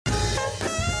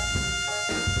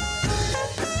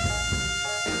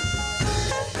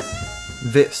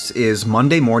This is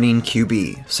Monday Morning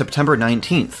QB, September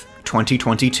 19th,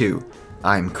 2022.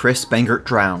 I'm Chris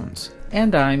Bangert-Drowns.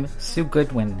 And I'm Sue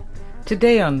Goodwin.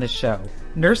 Today on the show,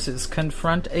 nurses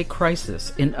confront a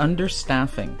crisis in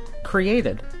understaffing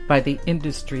created by the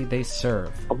industry they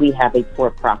serve. We have a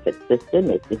for-profit system.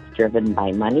 It's driven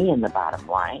by money and the bottom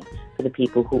line for the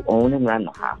people who own and run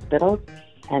the hospitals,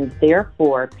 and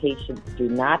therefore patients do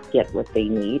not get what they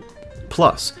need.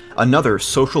 Plus, another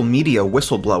social media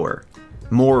whistleblower,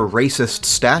 more racist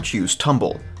statues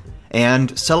tumble,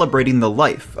 and celebrating the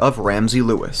life of Ramsey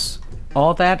Lewis.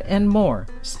 All that and more.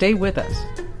 Stay with us.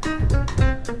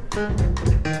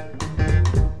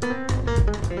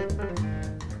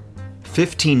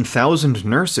 "15,000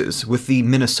 nurses with the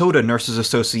Minnesota Nurses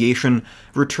Association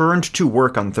returned to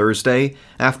work on Thursday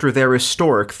after their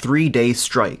historic three-day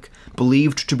strike,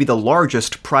 believed to be the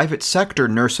largest private sector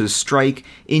nurses' strike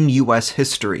in U.S.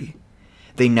 history.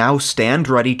 They now stand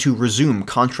ready to resume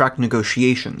contract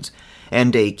negotiations,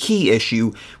 and a key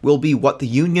issue will be what the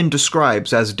union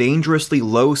describes as dangerously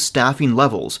low staffing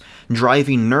levels,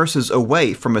 driving nurses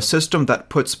away from a system that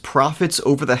puts profits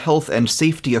over the health and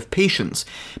safety of patients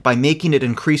by making it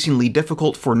increasingly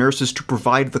difficult for nurses to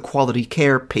provide the quality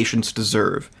care patients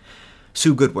deserve.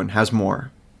 Sue Goodwin has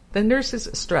more. The nurses'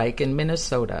 strike in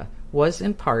Minnesota was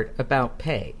in part about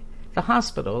pay. The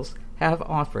hospitals have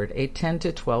offered a 10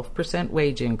 to 12%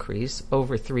 wage increase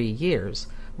over 3 years,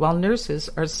 while nurses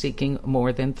are seeking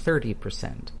more than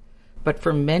 30%. But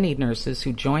for many nurses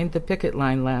who joined the picket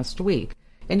line last week,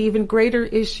 an even greater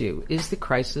issue is the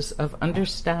crisis of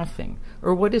understaffing,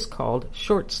 or what is called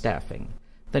short staffing.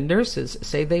 The nurses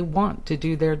say they want to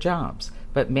do their jobs,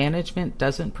 but management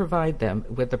doesn't provide them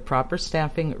with the proper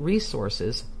staffing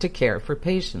resources to care for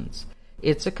patients.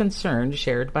 It's a concern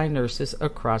shared by nurses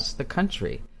across the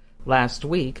country. Last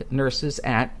week, nurses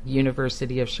at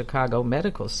University of Chicago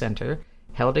Medical Center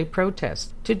held a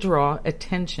protest to draw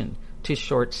attention to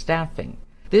short staffing.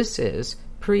 This is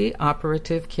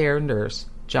pre-operative care nurse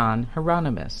John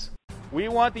Hieronymus. We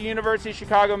want the University of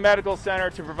Chicago Medical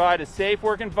Center to provide a safe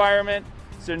work environment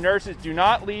so nurses do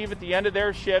not leave at the end of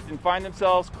their shift and find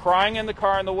themselves crying in the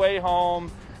car on the way home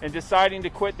and deciding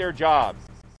to quit their jobs.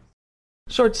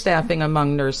 Short staffing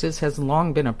among nurses has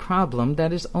long been a problem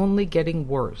that is only getting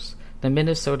worse. The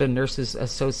Minnesota Nurses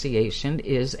Association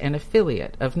is an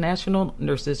affiliate of National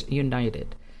Nurses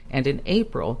United, and in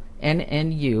April,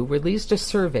 NNU released a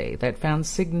survey that found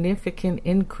significant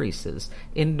increases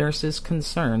in nurses'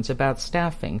 concerns about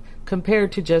staffing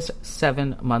compared to just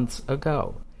 7 months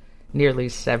ago. Nearly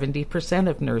 70%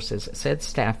 of nurses said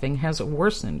staffing has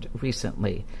worsened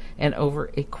recently, and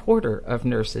over a quarter of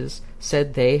nurses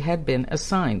said they had been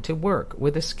assigned to work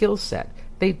with a skill set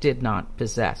they did not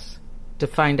possess. To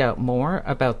find out more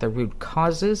about the root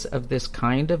causes of this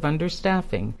kind of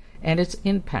understaffing and its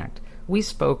impact, we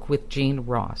spoke with Jean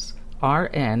Ross,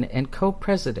 RN and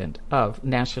co-president of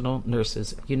National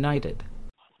Nurses United.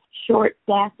 Short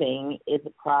staffing is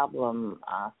a problem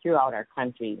throughout our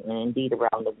country and indeed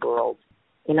around the world.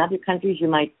 In other countries, you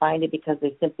might find it because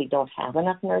they simply don't have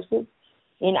enough nurses.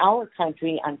 In our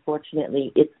country,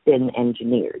 unfortunately, it's been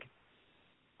engineered.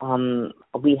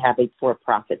 We have a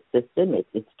for-profit system.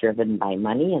 It's driven by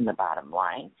money and the bottom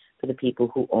line for the people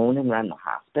who own and run the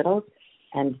hospitals,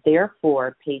 and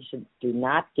therefore patients do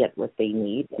not get what they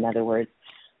need. In other words,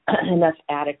 enough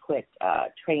adequate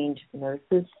trained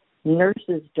nurses.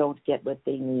 Nurses don't get what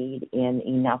they need in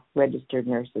enough registered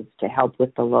nurses to help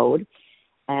with the load,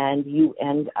 and you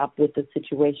end up with the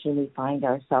situation we find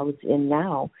ourselves in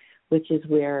now, which is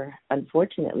where,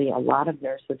 unfortunately, a lot of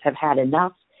nurses have had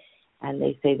enough, and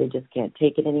they say they just can't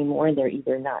take it anymore, and they're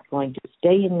either not going to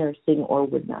stay in nursing or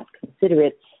would not consider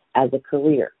it as a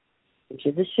career, which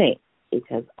is a shame,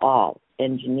 because all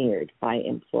engineered by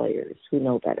employers who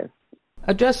know better.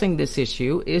 Addressing this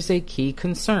issue is a key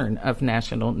concern of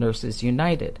National Nurses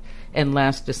United, and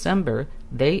last December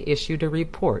they issued a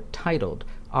report titled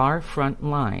Our Front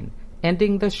Line,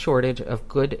 Ending the Shortage of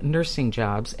Good Nursing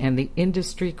Jobs and the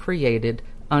Industry-Created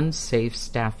Unsafe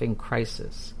Staffing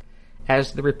Crisis.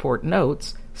 As the report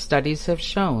notes, studies have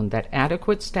shown that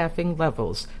adequate staffing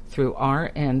levels through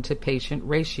RN to patient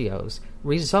ratios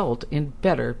result in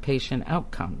better patient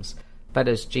outcomes. But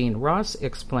as Jean Ross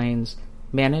explains,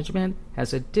 management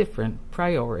has a different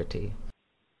priority.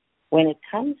 When it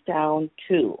comes down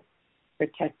to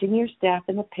protecting your staff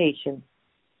and the patients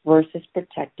versus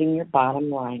protecting your bottom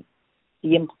line,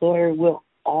 the employer will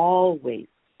always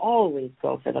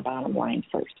go for the bottom line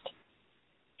first.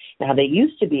 Now, they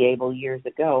used to be able years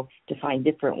ago to find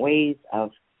different ways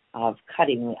of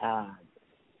cutting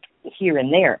here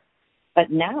and there, But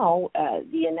now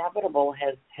the inevitable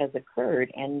has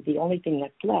occurred, and the only thing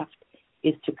that's left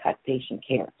is to cut patient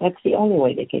care. That's the only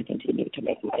way they can continue to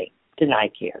make money, deny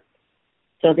care.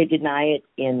 So they deny it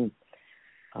in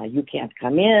you can't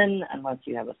come in unless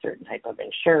you have a certain type of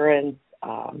insurance.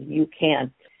 You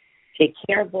can't take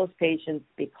care of those patients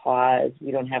because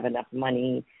we don't have enough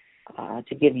money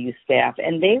to give you staff.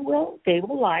 And they will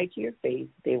lie to your face.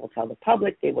 They will tell the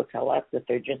public, they will tell us that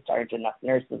there just aren't enough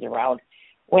nurses around,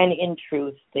 when in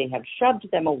truth they have shoved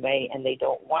them away and they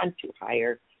don't want to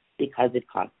hire because it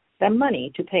costs them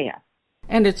money to pay us.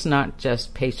 And it's not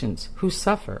just patients who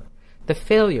suffer. The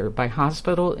failure by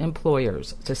hospital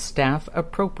employers to staff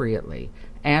appropriately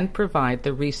and provide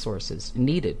the resources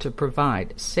needed to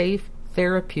provide safe,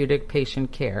 therapeutic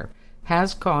patient care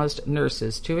has caused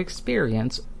nurses to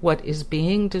experience what is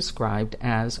being described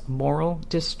as moral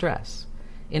distress.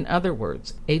 In other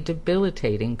words, a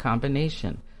debilitating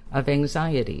combination of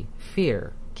anxiety,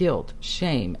 fear, guilt,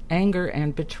 shame, anger,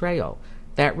 and betrayal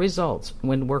that results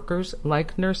when workers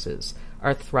like nurses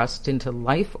are thrust into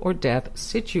life or death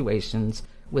situations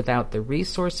without the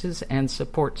resources and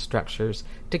support structures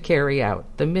to carry out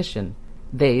the mission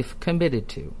they've committed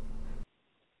to.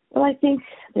 Well, I think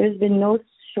there's been no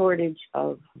shortage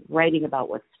of writing about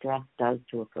what stress does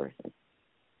to a person.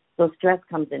 So stress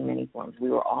comes in many forms. We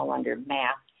were all under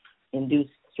mass-induced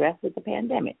stress with the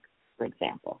pandemic, for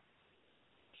example.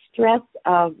 Stress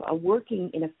of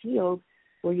working in a field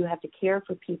where you have to care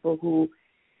for people who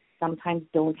sometimes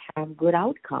don't have good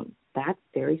outcomes. That's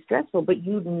very stressful, but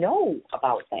you know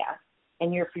about that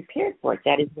and you're prepared for it.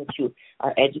 That is what you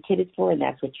are educated for, and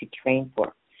that's what you train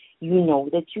for. You know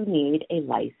that you need a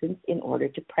license in order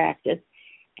to practice,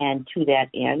 and to that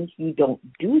end, you don't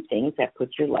do things that put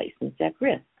your license at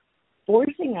risk.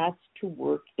 Forcing us to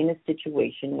work in a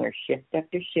situation where shift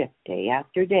after shift, day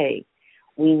after day,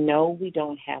 we know we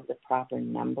don't have the proper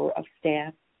number of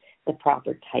staff, the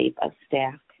proper type of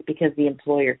staff, because the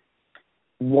employer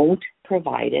won't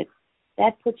provide it.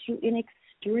 That puts you in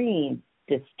extreme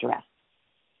distress.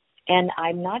 And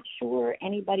I'm not sure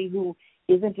anybody who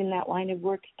isn't in that line of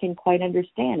work can quite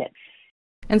understand it.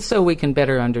 And so we can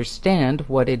better understand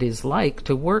what it is like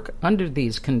to work under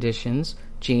these conditions,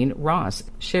 Jean Ross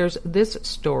shares this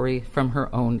story from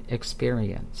her own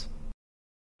experience.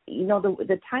 You know,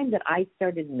 the time that I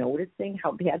started noticing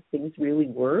how bad things really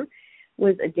were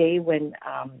was a day when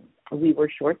we were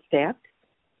short-staffed,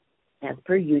 as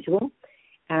per usual,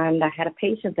 and I had a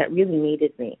patient that really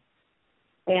needed me.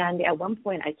 And at one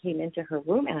point I came into her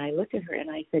room and I looked at her and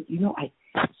I said, you know,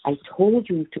 I told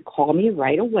you to call me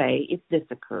right away if this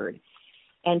occurred.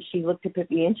 And she looked up at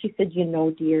me and she said, you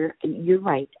know, dear, you're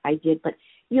right, I did, but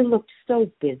you looked so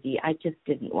busy. I just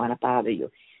didn't want to bother you.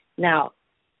 Now,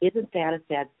 isn't that a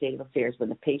sad state of affairs when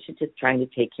the patient is trying to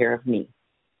take care of me?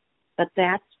 But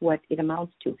that's what it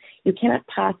amounts to. You cannot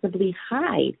possibly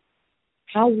hide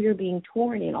how we're being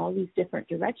torn in all these different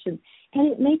directions.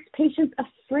 And it makes patients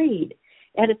afraid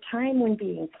at a time when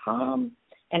being calm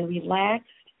and relaxed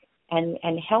and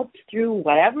helped through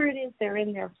whatever it is they're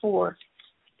in there for,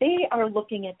 they are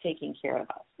looking at taking care of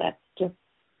us.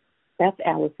 That's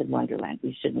Alice in Wonderland.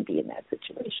 We shouldn't be in that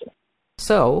situation.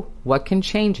 So, what can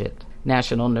change it?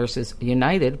 National Nurses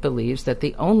United believes that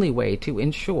the only way to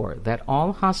ensure that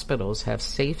all hospitals have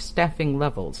safe staffing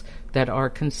levels that are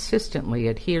consistently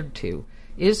adhered to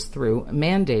is through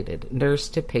mandated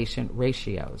nurse-to-patient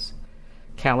ratios.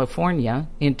 California,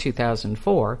 in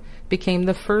 2004, became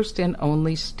the first and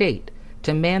only state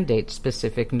to mandate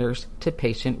specific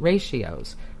nurse-to-patient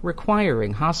ratios,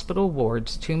 requiring hospital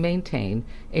wards to maintain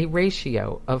a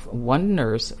ratio of 1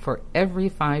 nurse for every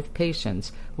 5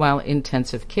 patients, while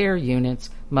intensive care units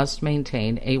must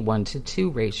maintain a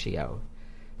 1-to-2 ratio.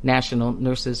 National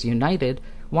Nurses United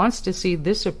wants to see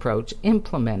this approach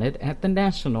implemented at the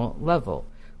national level,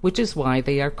 which is why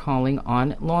they are calling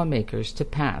on lawmakers to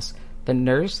pass the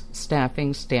Nurse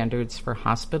Staffing Standards for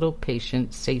Hospital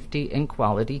Patient Safety and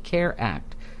Quality Care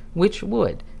Act, which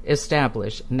would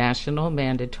establish national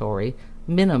mandatory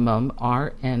minimum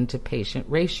RN to patient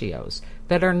ratios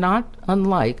that are not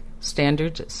unlike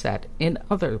standards set in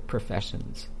other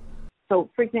professions. So,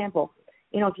 for example,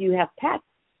 if you have pets,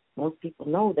 most people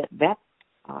know that vets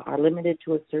are limited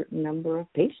to a certain number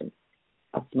of patients.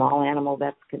 A small animal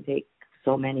vet can take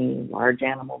so many, large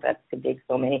animal vets can take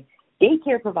so many.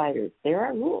 Daycare providers, there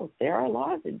are rules, there are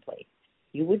laws in place.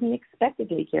 You wouldn't expect a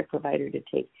daycare provider to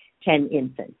take 10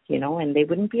 infants, and they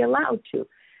wouldn't be allowed to.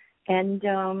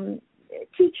 And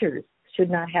teachers should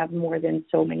not have more than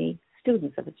so many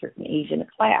students of a certain age in a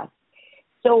class.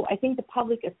 So I think the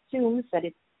public assumes that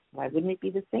why wouldn't it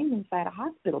be the same inside a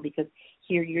hospital? Because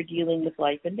here you're dealing with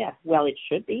life and death. Well, it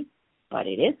should be. but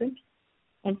it isn't.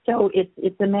 And so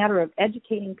it's a matter of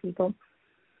educating people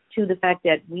to the fact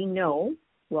that we know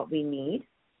what we need.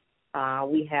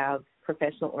 We have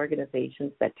professional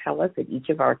organizations that tell us at each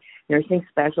of our nursing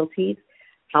specialties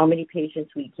how many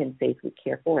patients we can safely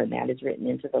care for, and that is written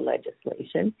into the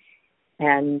legislation.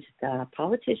 And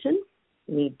politicians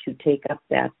need to take up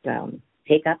those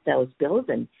bills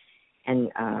and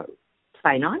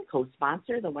sign on,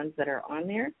 co-sponsor the ones that are on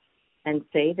there, and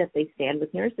say that they stand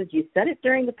with nurses. You said it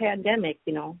during the pandemic,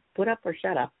 put up or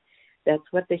shut up. That's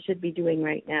what they should be doing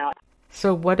right now.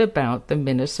 So what about the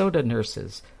Minnesota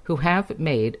nurses who have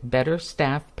made better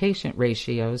staff-patient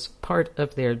ratios part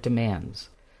of their demands?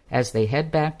 As they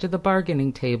head back to the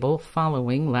bargaining table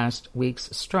following last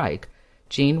week's strike,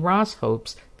 Jean Ross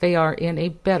hopes they are in a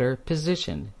better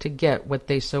position to get what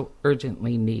they so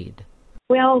urgently need.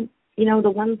 Well, the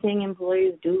one thing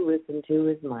employers do listen to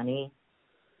is money,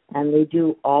 and they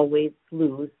do always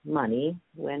lose money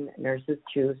when nurses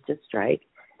choose to strike.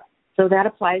 So that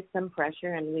applies some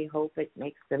pressure, and we hope it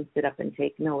makes them sit up and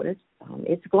take notice.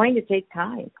 It's going to take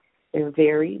time. They're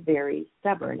very, very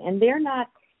stubborn, and they're not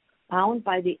bound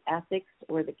by the ethics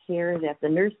or the care that the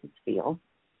nurses feel.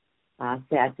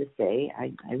 Sad to say.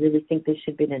 I really think they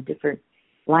should be in a different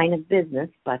line of business,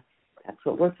 but that's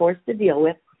what we're forced to deal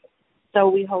with. So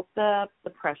we hope the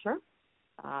pressure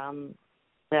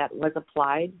that was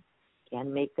applied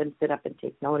can make them sit up and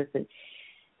take notice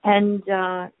and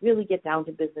really get down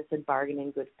to business and bargain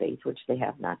in good faith, which they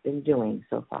have not been doing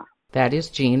so far. That is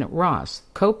Jean Ross,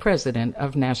 co-president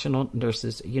of National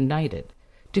Nurses United.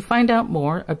 To find out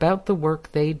more about the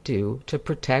work they do to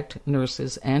protect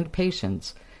nurses and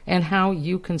patients and how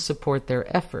you can support their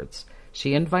efforts,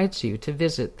 she invites you to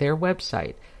visit their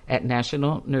website at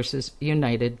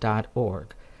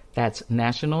nationalnursesunited.org. That's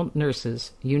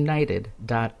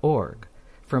nationalnursesunited.org.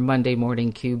 For Monday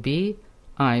Morning QB,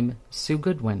 I'm Sue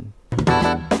Goodwin.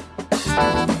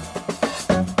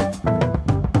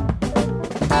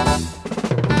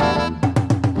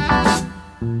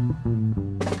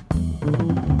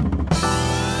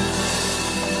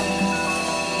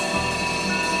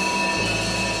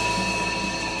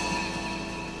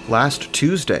 Last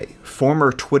Tuesday,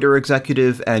 former Twitter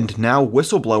executive and now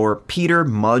whistleblower Peter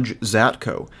Mudge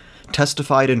Zatko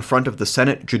testified in front of the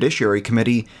Senate Judiciary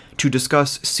Committee to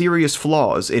discuss serious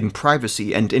flaws in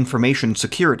privacy and information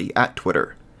security at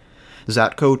Twitter.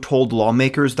 Zatko told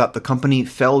lawmakers that the company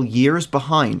fell years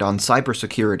behind on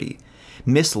cybersecurity,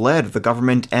 misled the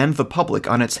government and the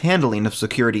public on its handling of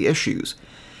security issues,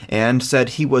 and said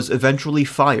he was eventually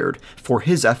fired for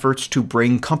his efforts to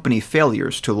bring company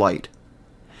failures to light.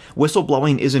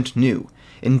 Whistleblowing isn't new.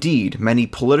 Indeed, many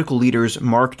political leaders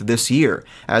marked this year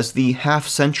as the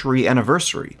half-century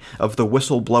anniversary of the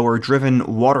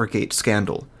whistleblower-driven Watergate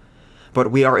scandal. But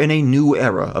we are in a new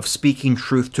era of speaking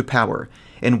truth to power,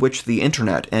 in which the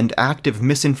internet and active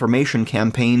misinformation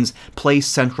campaigns play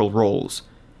central roles.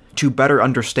 To better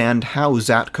understand how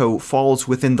Zatko falls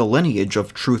within the lineage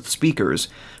of truth speakers,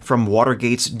 from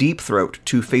Watergate's Deep Throat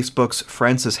to Facebook's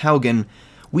Frances Haugen,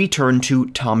 we turn to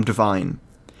Tom Devine.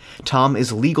 Tom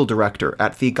is legal director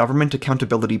at the Government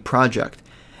Accountability Project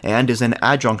and is an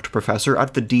adjunct professor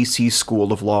at the D.C.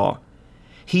 School of Law.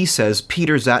 He says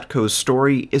Peter Zatko's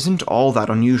story isn't all that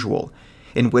unusual,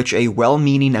 in which a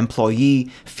well-meaning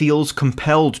employee feels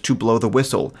compelled to blow the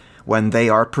whistle when they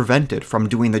are prevented from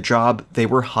doing the job they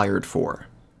were hired for.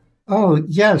 Oh,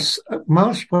 yes.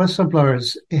 Most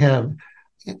whistleblowers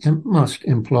most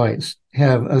employees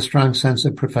have a strong sense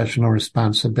of professional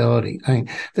responsibility.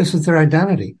 This is their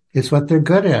identity. It's what they're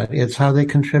good at. It's how they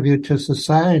contribute to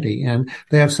society. And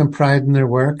they have some pride in their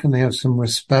work, and they have some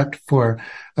respect for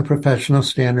professional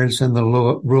standards and the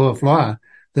rule of law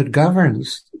that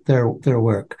governs their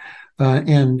work.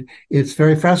 And it's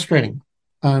very frustrating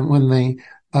when they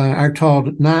are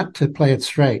told not to play it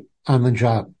straight on the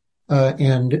job.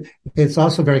 And it's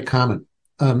also very common.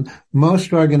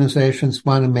 Most organizations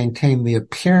want to maintain the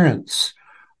appearance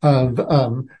of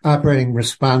operating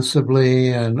responsibly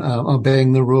and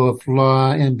obeying the rule of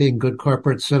law and being good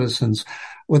corporate citizens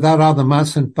without all the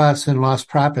muss and fuss and lost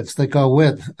profits that go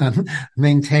with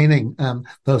maintaining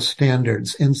those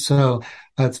standards. And so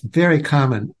it's very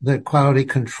common that quality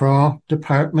control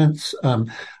departments,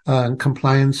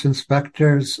 compliance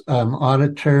inspectors,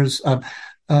 auditors,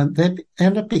 they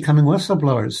end up becoming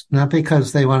whistleblowers, not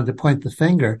because they wanted to point the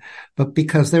finger, but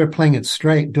because they were playing it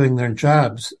straight, doing their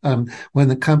jobs, when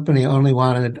the company only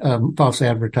wanted false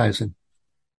advertising.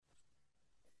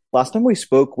 Last time we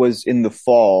spoke was in the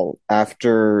fall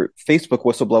after Facebook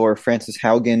whistleblower Frances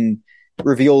Haugen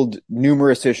revealed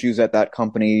numerous issues at that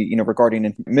company,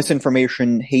 regarding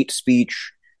misinformation, hate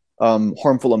speech,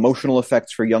 harmful emotional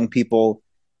effects for young people.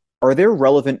 Are there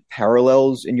relevant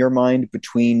parallels in your mind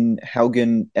between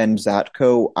Haugen and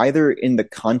Zatko, either in the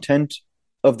content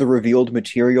of the revealed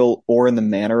material or in the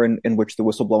manner in which the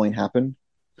whistleblowing happened?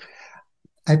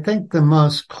 I think the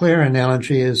most clear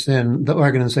analogy is in the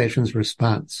organization's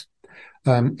response.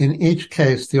 In each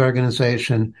case, the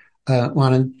organization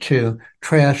wanted to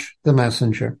trash the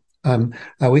messenger.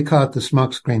 We call it the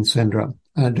smokescreen syndrome,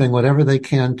 doing whatever they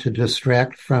can to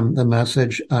distract from the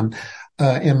message and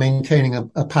maintaining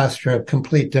a posture of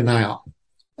complete denial.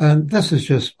 This is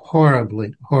just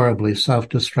horribly, horribly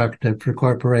self-destructive for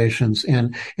corporations,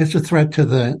 and it's a threat to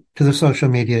the social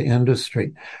media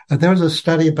industry. There was a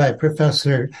study by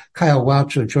Professor Kyle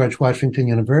Welch of George Washington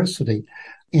University,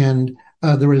 and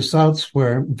the results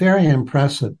were very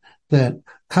impressive. That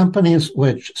companies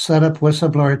which set up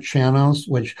whistleblower channels,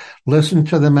 which listen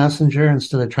to the messenger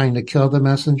instead of trying to kill the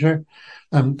messenger,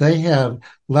 they have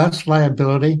less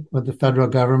liability with the federal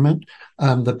government.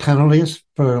 The penalties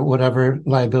for whatever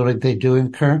liability they do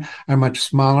incur are much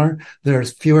smaller.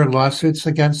 There's fewer lawsuits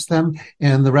against them,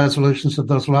 and the resolutions of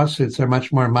those lawsuits are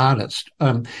much more modest.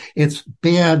 It's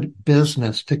bad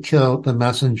business to kill the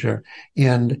messenger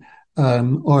and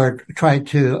or try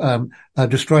to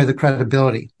destroy the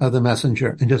credibility of the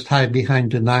messenger and just hide behind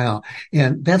denial.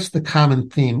 And that's the common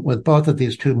theme with both of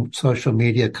these two social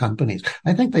media companies.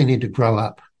 I think they need to grow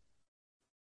up.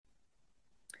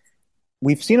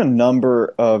 We've seen a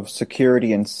number of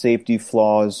security and safety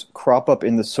flaws crop up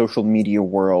in the social media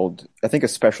world, I think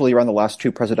especially around the last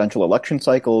two presidential election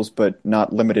cycles, but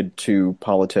not limited to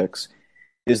politics.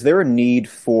 Is there a need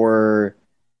for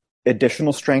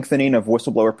additional strengthening of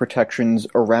whistleblower protections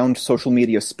around social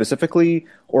media specifically,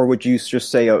 or would you just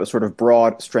say a sort of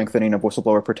broad strengthening of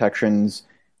whistleblower protections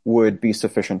would be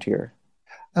sufficient here?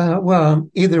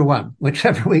 Well, either one,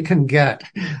 whichever we can get.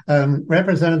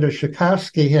 Representative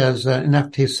Schakowsky has an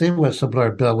FTC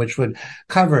whistleblower bill, which would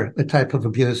cover the type of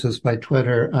abuses by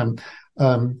Twitter and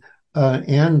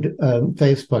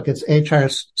Facebook. It's HR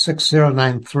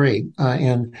 6093,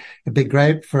 and it'd be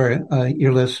great for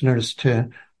your listeners to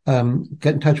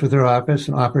get in touch with their office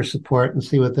and offer support and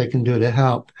see what they can do to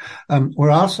help.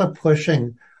 We're also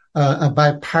pushing a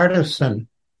bipartisan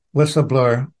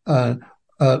whistleblower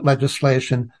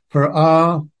legislation for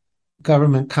all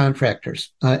government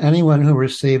contractors. Anyone who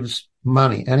receives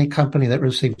money, any company that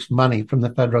receives money from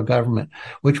the federal government,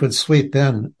 which would sweep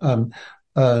in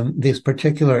these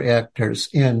particular actors.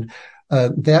 And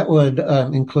that would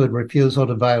include refusal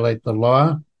to violate the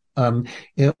law.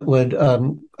 It would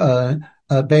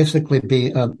basically be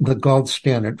the gold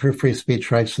standard for free speech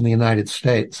rights in the United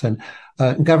States. And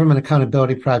Government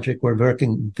Accountability Project, we're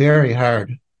working very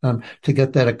hard to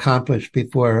get that accomplished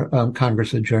before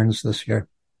Congress adjourns this year.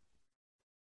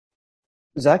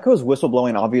 Zatko's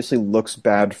whistleblowing obviously looks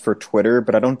bad for Twitter,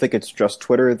 but I don't think it's just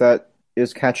Twitter that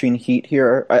is catching heat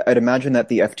here. I'd imagine that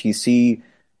the FTC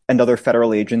and other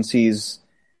federal agencies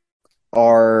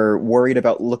are worried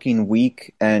about looking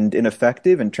weak and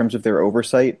ineffective in terms of their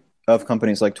oversight of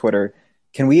companies like Twitter.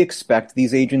 Can we expect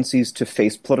these agencies to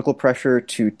face political pressure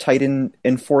to tighten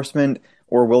enforcement,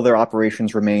 or will their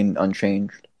operations remain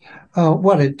unchanged?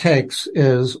 What it takes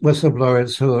is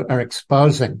whistleblowers who are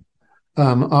exposing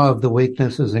all of the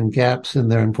weaknesses and gaps in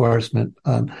their enforcement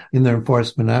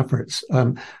efforts.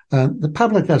 The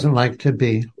public doesn't like to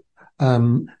be,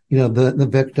 the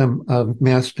victim of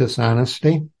mass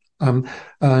dishonesty. And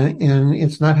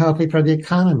it's not healthy for the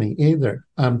economy either.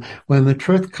 When the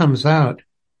truth comes out,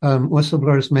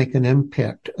 whistleblowers make an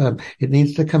impact. It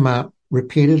needs to come out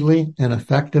repeatedly and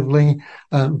effectively.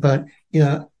 But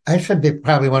I should be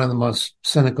probably one of the most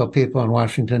cynical people in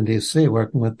Washington, D.C.,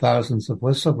 working with thousands of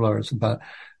whistleblowers about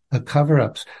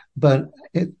cover-ups. But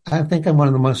I think I'm one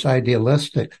of the most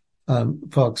idealistic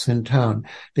folks in town,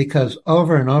 because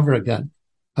over and over again,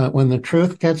 when the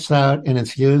truth gets out and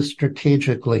it's used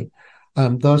strategically,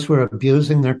 those who are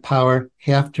abusing their power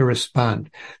have to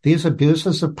respond. These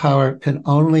abuses of power can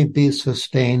only be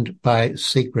sustained by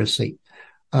secrecy.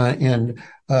 And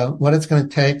what it's going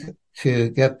to take to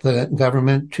get the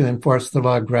government to enforce the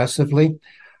law aggressively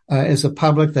is a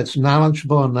public that's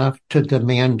knowledgeable enough to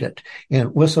demand it. And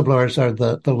whistleblowers are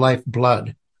the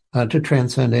lifeblood to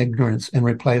transcend ignorance and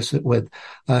replace it with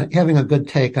having a good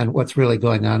take on what's really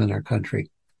going on in our country.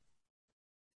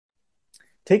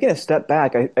 Taking a step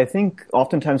back, I think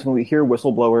oftentimes when we hear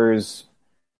whistleblowers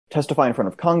testify in front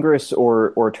of Congress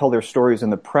or tell their stories in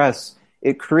the press,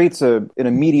 it creates an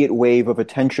immediate wave of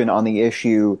attention on the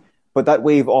issue, but that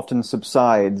wave often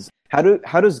subsides. How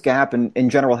does GAP, and in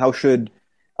general, how should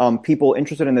people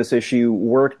interested in this issue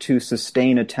work to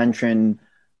sustain attention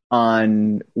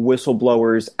on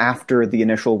whistleblowers after the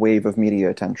initial wave of media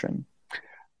attention?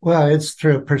 Well, it's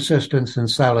through persistence and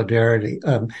solidarity.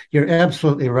 You're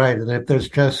absolutely right that if there's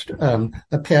just a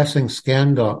passing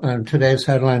scandal, today's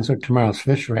headlines are tomorrow's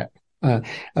fish wrap.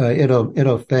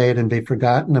 It'll fade and be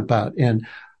forgotten about. And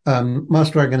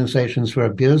most organizations who are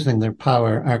abusing their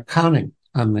power are counting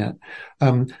on that.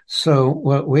 So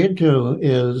what we do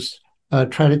is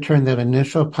try to turn that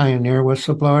initial pioneer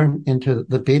whistleblower into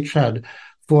the beachhead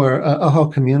for a whole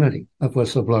community of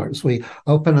whistleblowers. We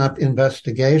open up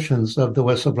investigations of the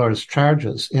whistleblowers'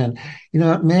 charges. And,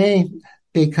 it may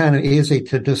be kind of easy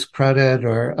to discredit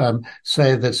or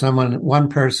say that one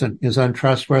person is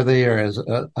untrustworthy or is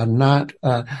a nut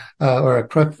or a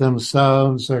crook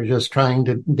themselves or just trying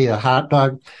to be a hot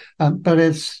dog. But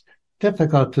it's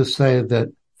difficult to say that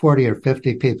 40 or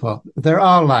 50 people, they're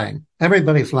all lying.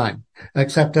 Everybody's lying,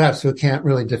 except us who can't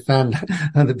really defend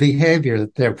the behavior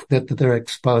that they're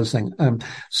exposing.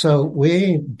 So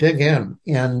we dig in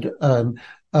and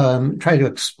try to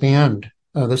expand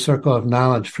the circle of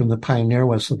knowledge from the pioneer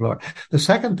whistleblower. The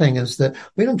second thing is that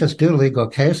we don't just do legal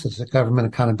cases at Government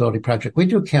Accountability Project. We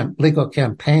do legal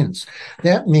campaigns.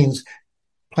 That means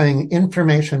playing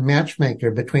information matchmaker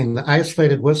between the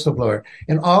isolated whistleblower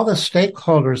and all the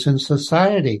stakeholders in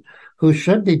society who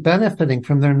should be benefiting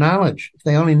from their knowledge if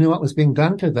they only knew what was being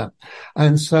done to them.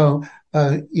 And so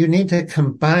you need to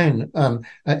combine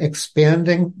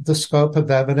expanding the scope of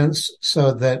evidence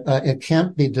so that it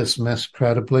can't be dismissed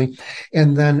credibly,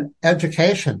 and then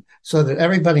education so that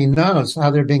everybody knows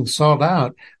how they're being sold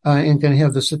out and can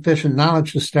have the sufficient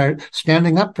knowledge to start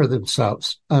standing up for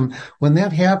themselves. When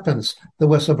that happens, the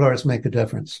whistleblowers make a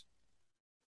difference.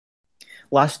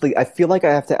 Lastly, I feel like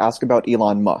I have to ask about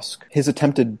Elon Musk. His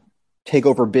attempted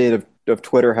takeover bid of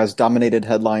Twitter has dominated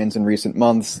headlines in recent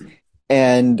months.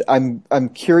 And I'm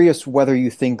curious whether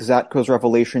you think Zatko's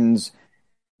revelations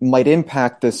might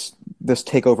impact this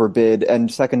takeover bid.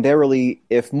 And secondarily,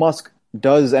 if Musk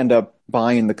does end up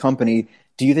buying the company,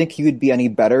 do you think he would be any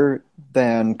better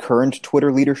than current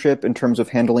Twitter leadership in terms of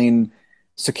handling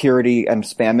security and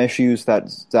spam issues that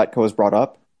Zatko has brought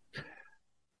up?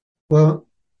 Well,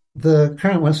 the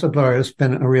current whistleblower has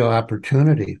been a real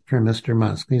opportunity for Mr.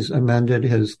 Musk. He's amended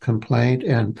his complaint,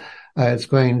 and it's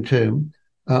going to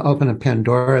open a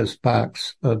Pandora's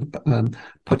box of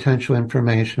potential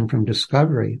information from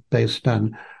discovery based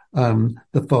on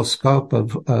the full scope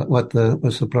of what the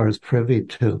whistleblower is privy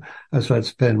to. So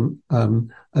it's been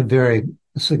a very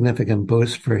significant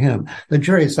boost for him. The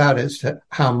jury's out as to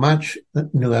how much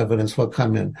new evidence will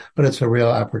come in, but it's a real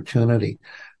opportunity.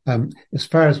 As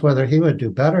far as whether he would do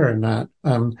better or not,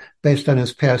 based on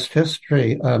his past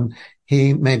history,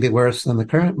 he may be worse than the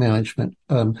current management,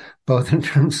 both in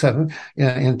terms of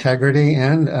integrity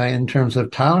and in terms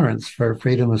of tolerance for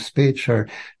freedom of speech or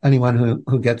anyone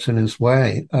who gets in his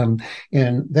way.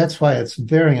 And that's why it's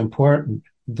very important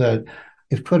that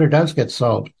if Twitter does get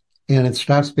sold and it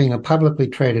stops being a publicly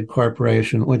traded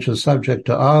corporation, which is subject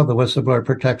to all the whistleblower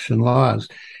protection laws,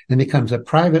 and becomes a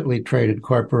privately traded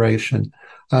corporation,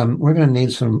 we're going to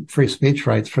need some free speech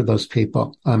rights for those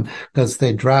people because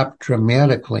they drop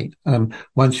dramatically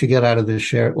once you get out of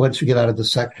the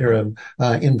sector of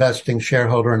investing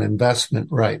shareholder and investment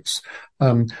rights.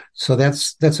 So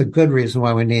that's a good reason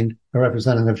why we need a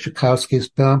Representative Schakowsky's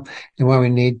bill and why we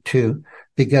need to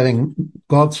be getting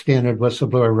gold standard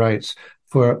whistleblower rights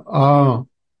for all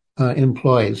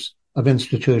employees of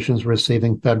institutions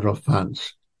receiving federal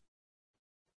funds.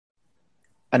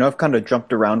 I know I've kind of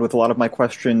jumped around with a lot of my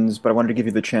questions, but I wanted to give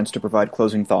you the chance to provide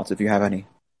closing thoughts if you have any.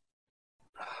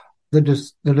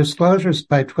 The disclosures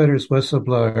by Twitter's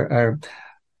whistleblower are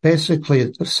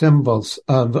basically symbols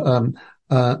of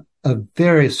a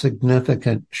very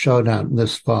significant showdown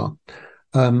this fall.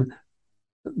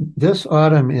 This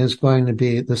autumn is going to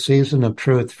be the season of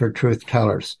truth for truth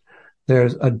tellers.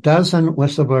 There's a dozen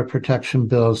whistleblower protection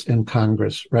bills in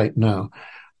Congress right now,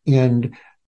 and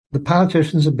the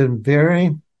politicians have been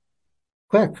very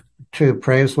quick to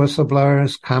praise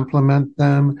whistleblowers, compliment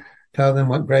them, tell them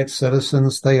what great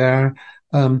citizens they are.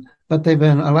 But they've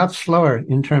been a lot slower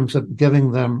in terms of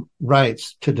giving them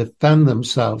rights to defend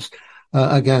themselves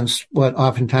against what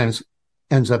oftentimes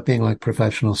ends up being like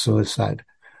professional suicide.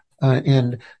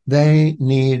 And they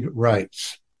need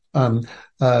rights.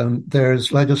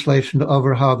 There's legislation to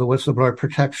overhaul the Whistleblower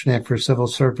Protection Act for civil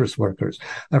service workers,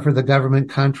 for the government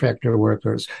contractor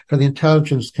workers, for the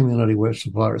intelligence community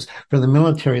whistleblowers, for the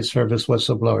military service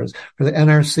whistleblowers, for the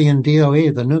NRC and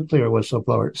DOE, the nuclear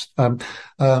whistleblowers,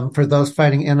 for those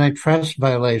fighting antitrust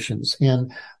violations,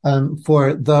 and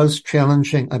for those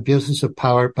challenging abuses of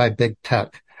power by big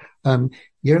tech.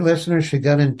 Your listeners should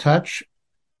get in touch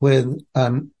with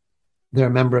their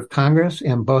member of Congress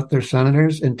and both their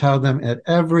senators and tell them at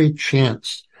every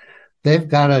chance they've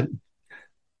got to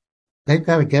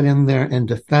get in there and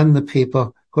defend the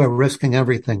people who are risking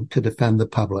everything to defend the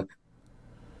public.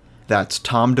 That's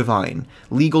Tom Devine,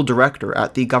 legal director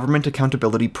at the Government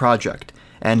Accountability Project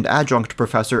and adjunct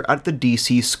professor at the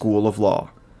D.C. School of Law.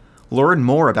 Learn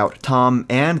more about Tom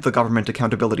and the Government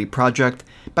Accountability Project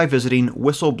by visiting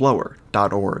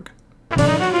whistleblower.org.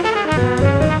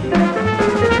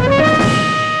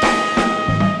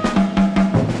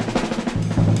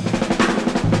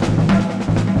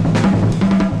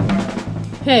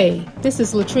 Hey, this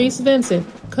is Latrice Vincent,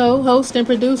 co-host and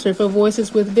producer for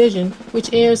Voices with Vision,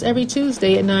 which airs every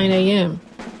Tuesday at 9 a.m.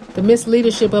 The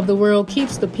misleadership of the world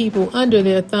keeps the people under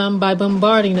their thumb by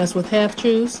bombarding us with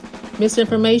half-truths,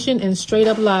 misinformation, and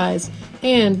straight-up lies,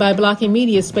 and by blocking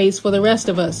media space for the rest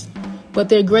of us. But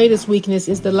their greatest weakness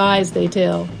is the lies they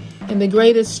tell, and the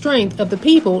greatest strength of the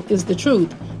people is the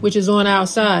truth, which is on our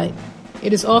side.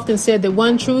 It is often said that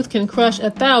one truth can crush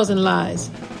 1,000 lies.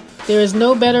 There is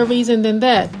no better reason than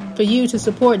that for you to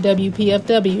support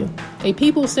WPFW, a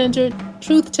people-centered,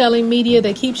 truth-telling media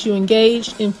that keeps you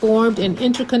engaged, informed, and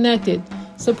interconnected.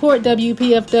 Support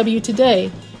WPFW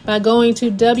today by going to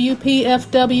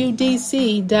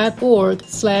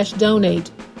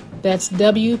wpfwdc.org/donate. That's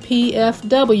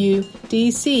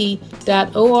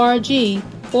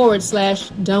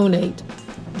wpfwdc.org/donate.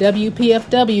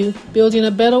 WPFW, building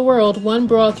a better world one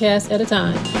broadcast at a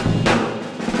time.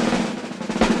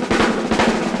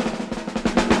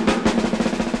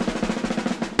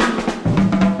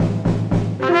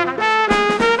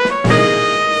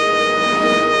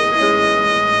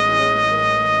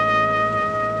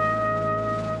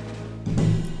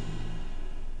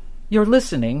 You're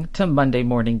listening to Monday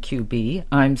Morning QB.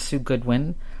 I'm Sue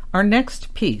Goodwin. Our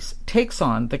next piece takes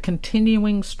on the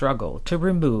continuing struggle to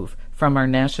remove from our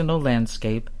national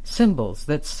landscape symbols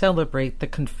that celebrate the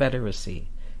Confederacy.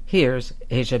 Here's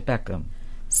Aja Beckham.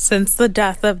 Since the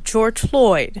death of George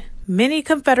Floyd, many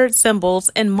Confederate symbols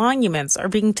and monuments are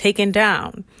being taken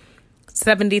down.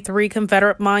 73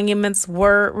 Confederate monuments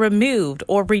were removed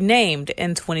or renamed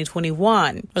in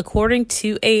 2021, according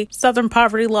to a Southern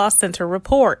Poverty Law Center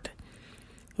report.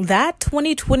 That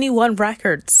 2021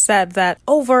 record said that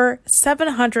over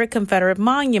 700 Confederate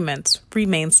monuments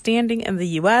remain standing in the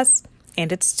U.S.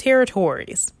 and its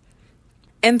territories.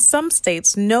 In some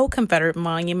states, no Confederate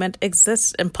monument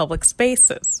exists in public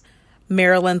spaces.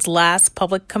 Maryland's last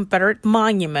public Confederate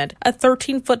monument, a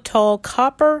 13-foot-tall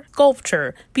copper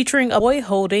sculpture featuring a boy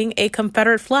holding a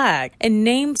Confederate flag and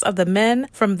names of the men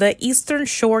from the Eastern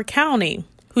Shore County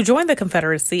who joined the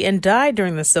Confederacy and died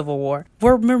during the Civil War,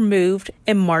 were removed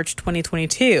in March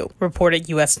 2022, reported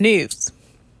U.S. News.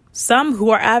 Some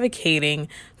who are advocating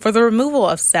for the removal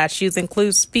of statues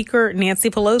include Speaker Nancy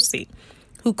Pelosi,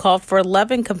 who called for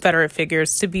 11 Confederate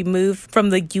figures to be moved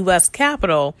from the U.S.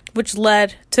 Capitol, which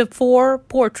led to 4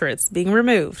 portraits being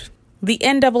removed. The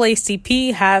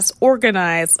NAACP has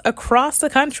organized across the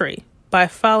country by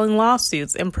filing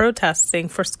lawsuits and protesting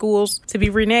for schools to be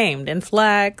renamed and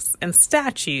flags and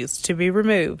statues to be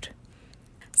removed.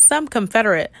 Some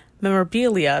Confederate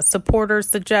memorabilia supporters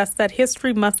suggest that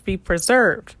history must be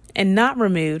preserved and not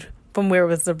removed from where it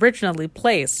was originally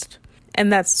placed, and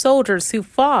that soldiers who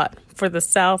fought for the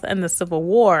South and the Civil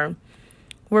War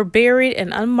were buried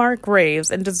in unmarked graves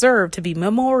and deserve to be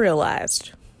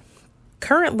memorialized.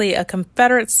 Currently, a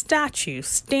Confederate statue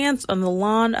stands on the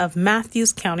lawn of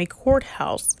Matthews County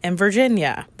Courthouse in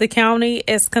Virginia. The county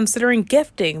is considering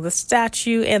gifting the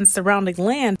statue and surrounding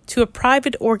land to a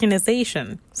private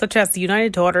organization, such as the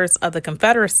United Daughters of the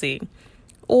Confederacy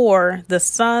or the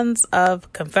Sons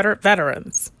of Confederate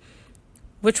Veterans,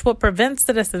 which will prevent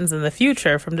citizens in the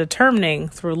future from determining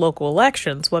through local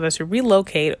elections whether to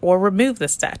relocate or remove the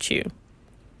statue.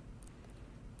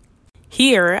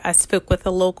 Here, I spoke with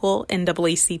the local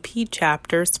NAACP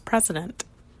chapter's president.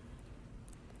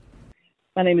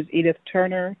 My name is Edith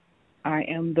Turner. I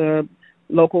am the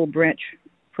local branch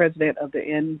president of the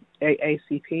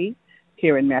NAACP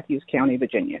here in Matthews County,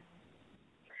 Virginia.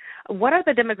 What are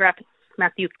the demographics of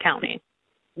Matthews County?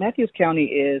 Matthews County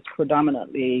is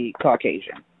predominantly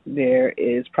Caucasian. There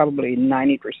is probably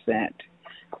 90%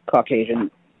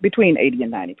 Caucasian, between 80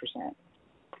 and 90%.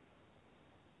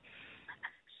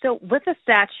 So with the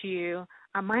statue,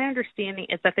 my understanding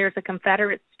is that there's a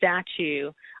Confederate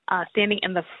statue standing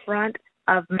in the front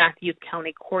of Matthews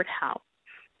County Courthouse,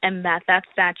 and that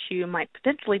statue might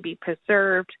potentially be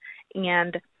preserved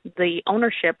and the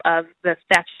ownership of the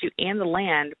statue and the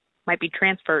land might be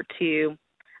transferred to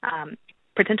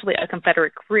potentially a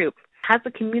Confederate group. Has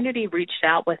the community reached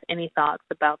out with any thoughts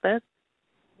about this?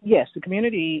 Yes, the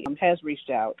community has reached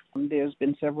out. There's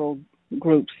been several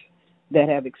groups that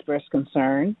have expressed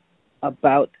concern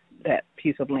about that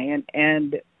piece of land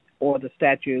and or the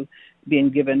statue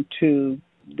being given to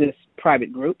this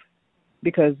private group,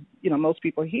 because, most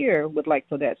people here would like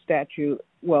for that statue,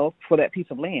 for that piece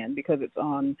of land, because it's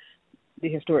on the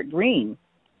historic green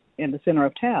in the center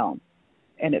of town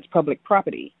and it's public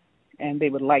property, and they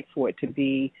would like for it to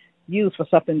be used for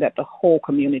something that the whole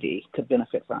community could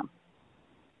benefit from.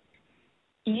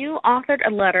 You authored a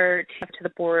letter to the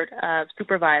Board of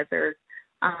Supervisors,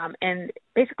 and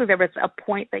basically there was a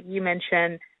point that you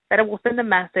mentioned that it will send a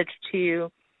message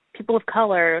to people of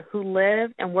color who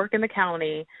live and work in the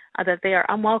county that they are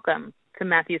unwelcome to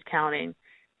Matthews County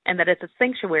and that it's a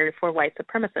sanctuary for white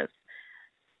supremacists.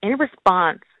 Any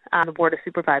response on the Board of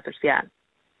Supervisors yet?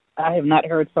 I have not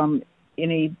heard from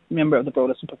any member of the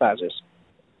Board of Supervisors.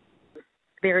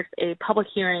 There's a public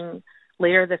hearing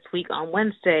later this week on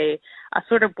Wednesday.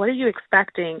 What are you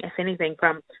expecting, if anything,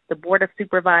 from the Board of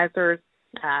Supervisors,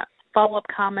 follow-up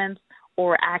comments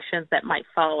or actions that might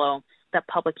follow that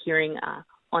public hearing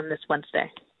on this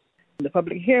Wednesday? The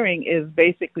public hearing is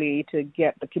basically to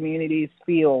get the community's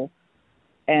feel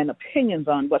and opinions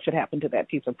on what should happen to that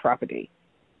piece of property.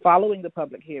 Following the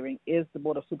public hearing is the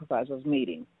Board of Supervisors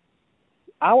meeting.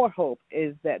 Our hope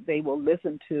is that they will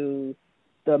listen to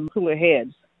the cooler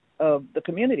heads of the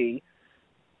community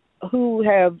who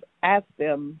have asked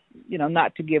them,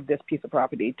 not to give this piece of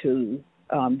property to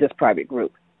this private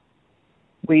group.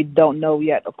 We don't know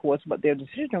yet, of course, what their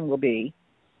decision will be,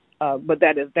 but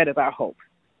that is our hope,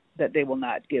 that they will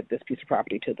not give this piece of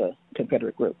property to the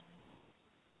Confederate group.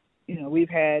 We've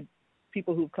had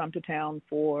people who've come to town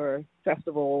for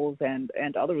festivals and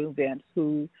other events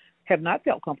who have not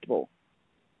felt comfortable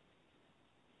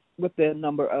with the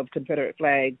number of Confederate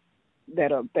flags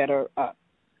that are up.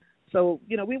 So,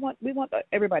 we want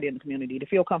everybody in the community to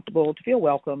feel comfortable, to feel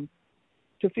welcome,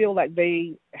 to feel like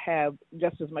they have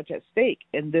just as much at stake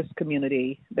in this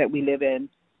community that we live in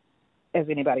as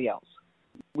anybody else.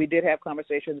 We did have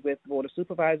conversations with the Board of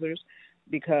Supervisors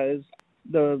because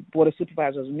the Board of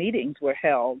Supervisors meetings were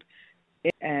held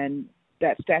and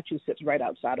that statue sits right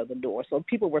outside of the door. So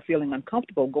people were feeling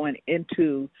uncomfortable going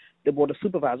into the Board of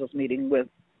Supervisors meeting with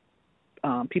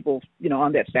people,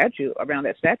 on that statue, around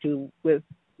that statue with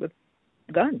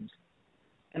guns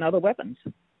and other weapons.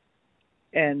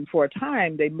 And for a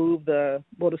time, they moved the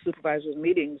Board of Supervisors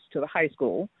meetings to the high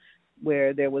school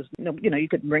where there was, you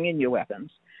could bring in your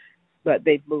weapons. But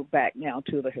they've moved back now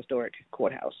to the historic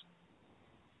courthouse.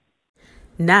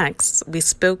 Next, we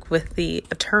spoke with the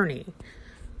attorney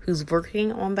who's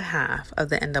working on behalf of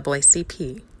the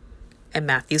NAACP in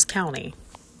Matthews County.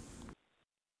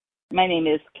 My name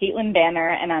is Caitlin Banner,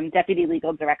 and I'm Deputy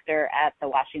Legal Director at the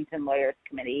Washington Lawyers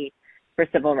Committee for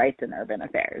Civil Rights and Urban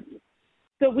Affairs.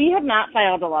 So we have not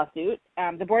filed a lawsuit.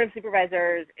 The Board of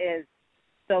Supervisors is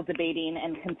still debating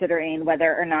and considering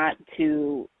whether or not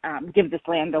to give this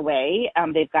land away.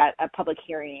 They've got a public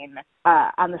hearing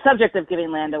on the subject of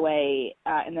giving land away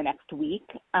in the next week.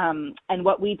 And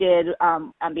what we did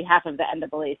on behalf of the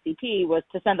NAACP was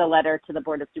to send a letter to the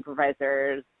Board of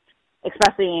Supervisors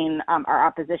expressing our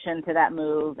opposition to that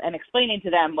move and explaining to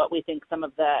them what we think some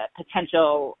of the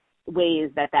potential ways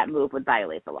that move would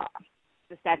violate the law.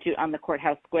 The statute on the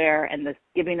courthouse square and the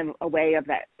giving away of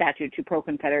that statute to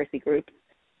pro-Confederacy groups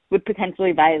would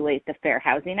potentially violate the Fair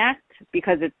Housing Act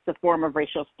because it's a form of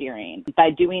racial steering. By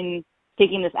taking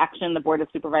this action, the Board of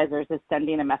Supervisors is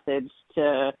sending a message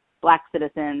to Black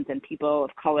citizens and people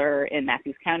of color in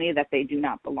Matthews County that they do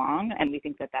not belong, and we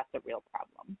think that that's a real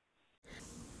problem.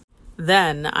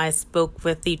 Then I spoke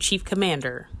with the Chief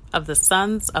Commander of the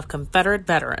Sons of Confederate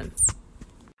Veterans.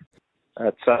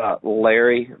 That's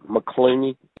Larry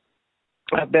McClooney.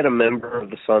 I've been a member of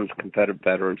the Sons of Confederate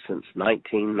Veterans since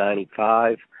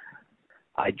 1995.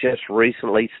 I just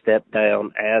recently stepped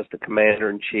down as the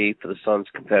Commander-in-Chief of the Sons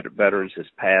of Confederate Veterans this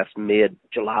past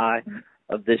mid-July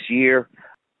of this year.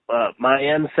 My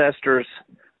ancestors,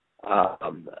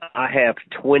 I have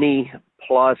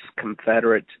 20-plus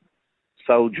Confederate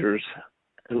soldiers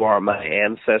who are my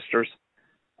ancestors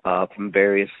from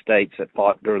various states that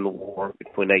fought during the war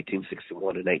between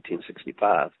 1861 and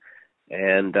 1865.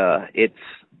 And it's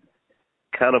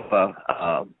kind of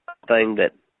a thing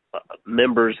that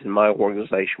members in my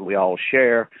organization, we all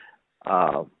share.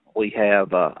 We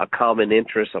have a common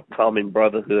interest, a common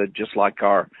brotherhood, just like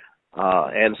our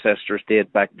ancestors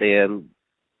did back then.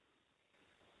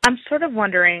 I'm sort of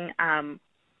wondering,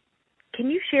 can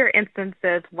you share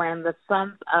instances when the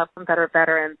Sons of Confederate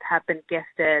Veterans have been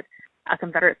gifted a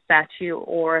Confederate statue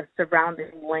or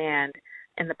surrounding land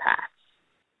in the past?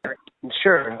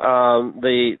 Sure.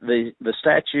 The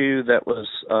statue that was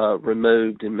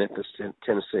removed in Memphis,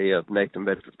 Tennessee, of Nathan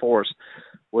Bedford Forrest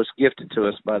was gifted to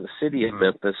us by the city of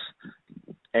Memphis,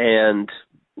 and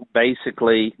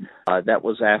basically that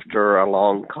was after a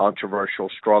long controversial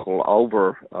struggle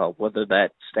over whether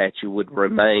that statue would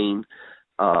remain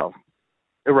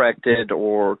erected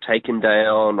or taken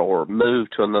down or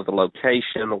moved to another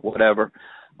location or whatever.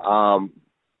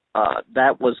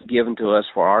 That was given to us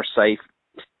for our safe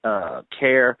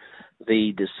care.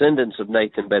 The descendants of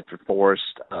Nathan Bedford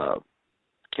Forrest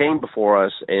came before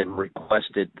us and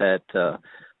requested that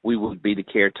we would be the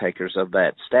caretakers of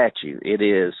that statue. It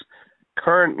is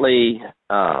currently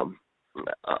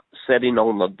sitting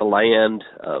on the land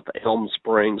of Elm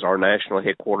Springs, our national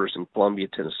headquarters in Columbia,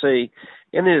 Tennessee,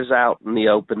 and it is out in the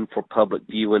open for public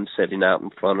viewing, sitting out in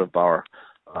front of our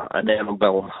an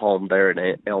antebellum home there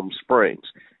in Elm Springs.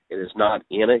 It is not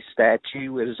in a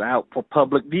statue. It is out for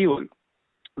public viewing.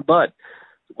 But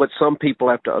what some people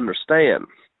have to understand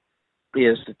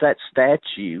is that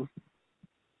statue,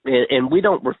 and we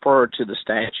don't refer to the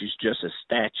statues just as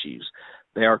statues.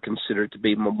 They are considered to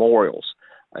be memorials.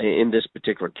 In this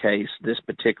particular case, this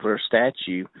particular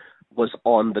statue was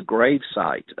on the grave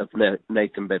site of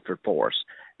Nathan Bedford Forrest.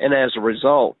 And as a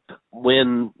result,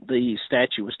 when the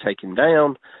statue was taken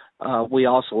down, we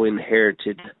also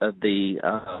inherited the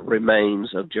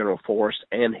remains of General Forrest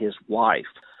and his wife.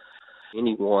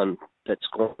 Anyone that's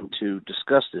going to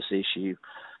discuss this issue,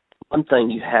 one thing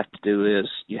you have to do is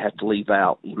you have to leave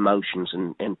out emotions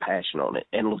and passion on it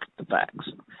and look at the facts.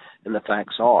 And the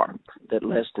facts are that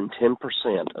less than 10%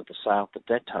 of the South at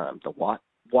that time, the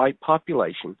white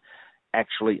population,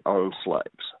 actually owned slaves.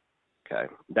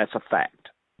 Okay, that's a fact.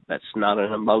 That's not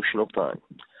an emotional thing.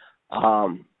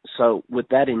 So with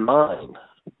that in mind,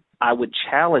 I would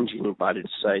challenge anybody to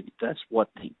say that's what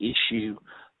the issue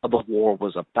of the war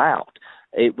was about.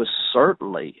 It was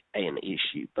certainly an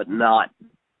issue, but not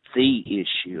the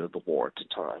issue of the war at the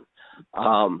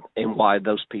time, and why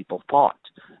those people fought.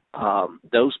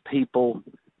 Those people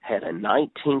had a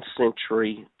 19th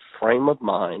century frame of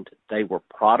mind. They were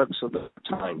products of the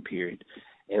time period,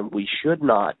 and we should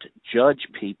not judge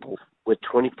people with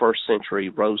 21st century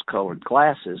rose-colored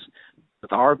glasses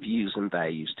with our views and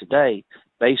values today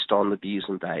based on the views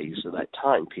and values of that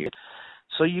time period.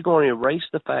 So you're going to erase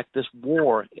the fact this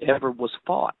war ever was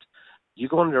fought. You're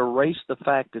going to erase the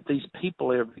fact that these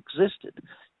people ever existed.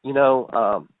 You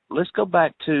know, let's go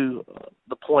back to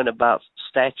the point about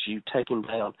statue taken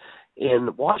down. In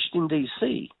Washington,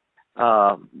 D.C.,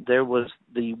 there was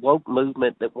the woke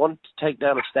movement that wanted to take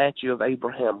down a statue of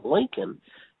Abraham Lincoln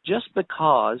just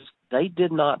because they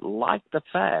did not like the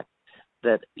fact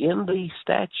that in the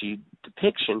statue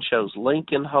depiction shows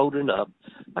Lincoln holding up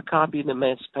a copy of the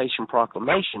Emancipation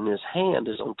Proclamation. His hand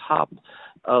is on top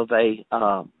of a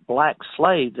black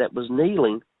slave that was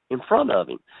kneeling in front of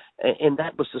him. And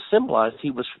that was to symbolize he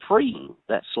was freeing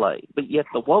that slave. But yet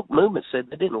the woke movement said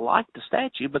they didn't like the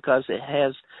statue because it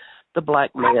has the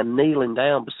black man kneeling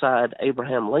down beside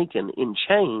Abraham Lincoln in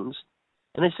chains.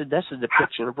 And they said that's a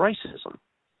depiction of racism.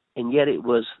 And yet it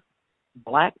was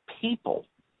black people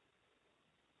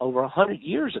over 100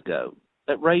 years ago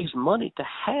that raised money to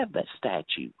have that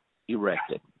statue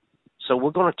erected. So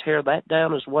we're going to tear that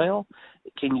down as well.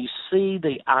 Can you see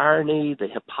the irony, the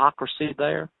hypocrisy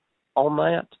there on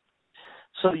that?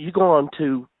 So you're going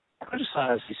to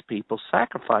criticize these people,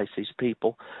 sacrifice these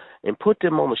people, and put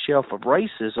them on the shelf of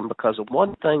racism because of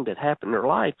one thing that happened in their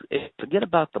life. Forget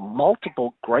about the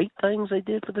multiple great things they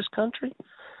did for this country.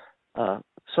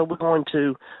 So we're going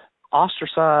to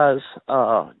ostracize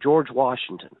George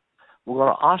Washington. We're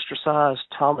going to ostracize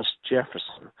Thomas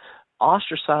Jefferson,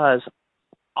 ostracize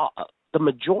the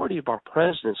majority of our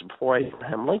presidents before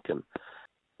Abraham Lincoln.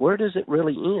 Where does it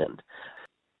really end?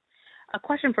 A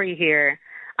question for you here.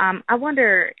 I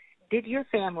wonder, did your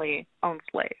family own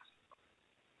slaves?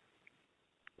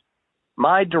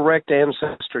 My direct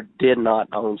ancestor did not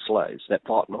own slaves that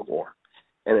fought in the war.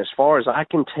 And as far as I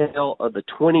can tell, of the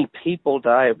 20 people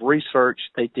that I have researched,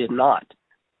 they did not.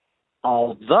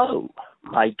 Although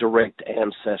my direct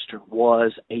ancestor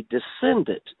was a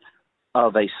descendant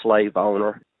of a slave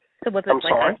owner. So was it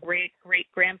like a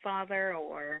great-great-grandfather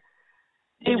or?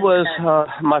 He was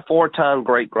my 4-time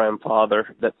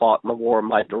great-grandfather that fought in the war,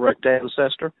 my direct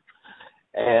ancestor.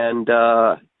 And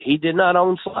he did not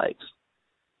own slaves.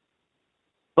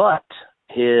 But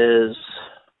his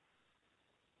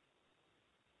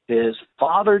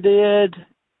father did,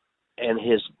 and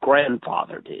his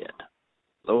grandfather did.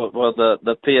 Well,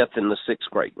 the 5th and the 6th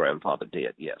great-grandfather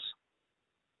did, yes.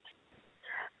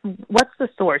 What's the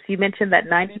source? You mentioned that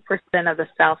 90% of the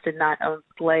South did not own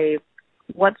slaves.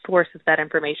 What source is that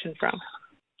information from?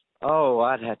 Oh,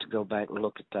 I'd have to go back and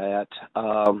look at that.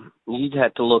 You'd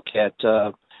have to look at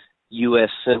U.S.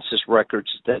 Census records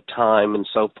at that time and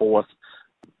so forth.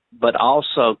 But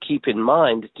also keep in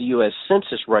mind that the U.S.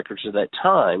 Census records at that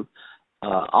time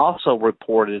also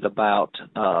reported about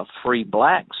free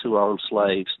blacks who owned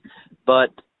slaves, but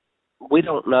we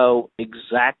don't know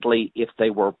exactly if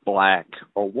they were black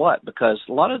or what, because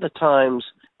a lot of the times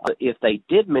if they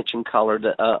did mention color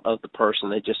of the person,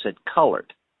 they just said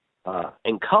colored.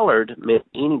 And colored meant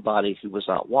anybody who was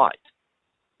not white.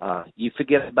 You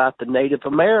forget about the Native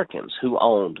Americans who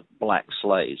owned black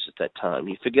slaves at that time.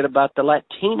 You forget about the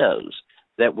Latinos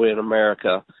that were in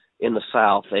America in the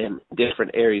South and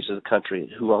different areas of the country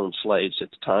who owned slaves at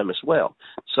the time as well.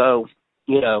 So,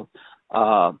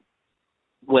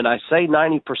 when I say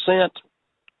 90%,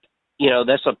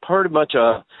 that's a pretty much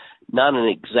not an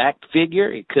exact figure.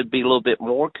 It could be a little bit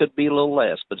more, could be a little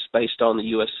less, but it's based on the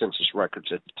U.S. Census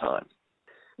records at the time.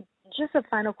 Just a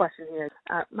final question here.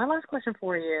 My last question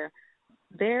for you,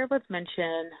 there was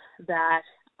mention that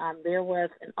there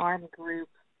was an armed group.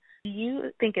 Do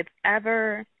you think it's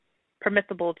ever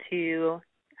permissible to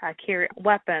carry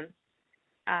weapons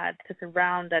to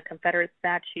surround a Confederate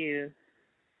statue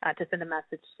to send a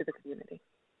message to the community?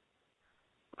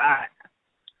 I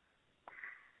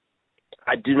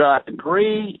do not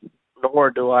agree,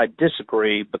 nor do I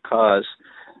disagree, because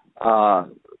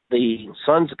the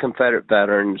Sons of Confederate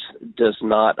Veterans does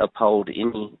not uphold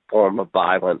any form of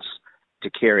violence to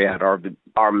carry out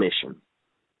our mission.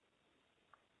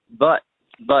 But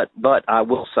I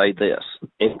will say this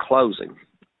in closing.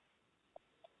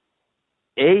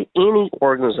 Any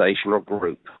organization or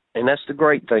group, and that's the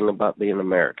great thing about being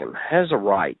American, has a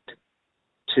right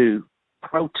to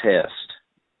protest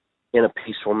in a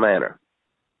peaceful manner.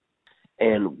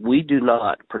 And we do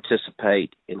not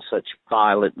participate in such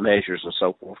violent measures and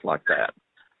so forth like that.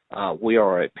 We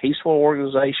are a peaceful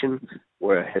organization.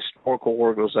 We're a historical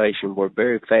organization. We're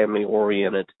very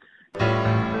family-oriented.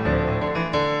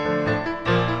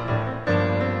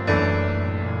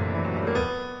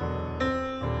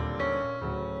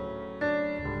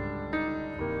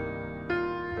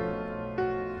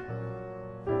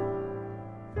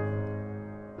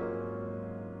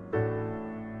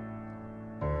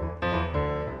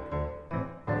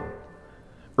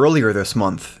 Earlier this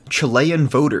month, Chilean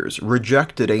voters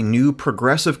rejected a new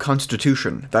progressive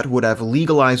constitution that would have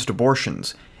legalized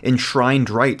abortions, enshrined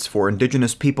rights for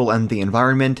indigenous people and the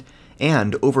environment,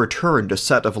 and overturned a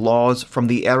set of laws from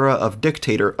the era of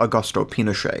dictator Augusto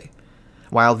Pinochet.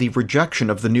 While the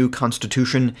rejection of the new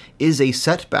constitution is a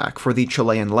setback for the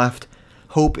Chilean left,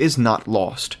 hope is not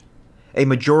lost. A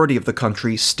majority of the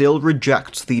country still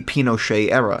rejects the Pinochet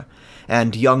era,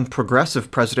 and young progressive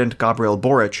President Gabriel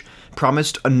Boric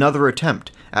promised another attempt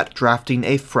at drafting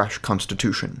a fresh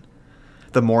constitution.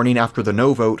 The morning after the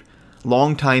no vote,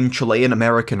 longtime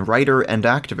Chilean-American writer and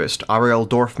activist Ariel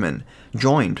Dorfman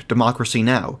joined Democracy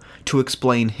Now! To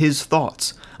explain his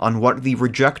thoughts on what the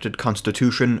rejected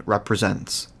constitution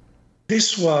represents.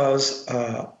 This was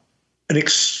an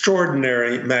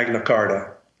extraordinary Magna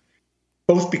Carta,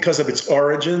 both because of its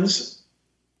origins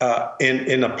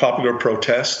in a popular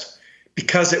protest,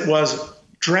 because it was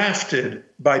drafted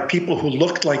by people who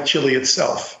looked like Chile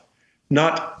itself,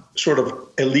 not sort of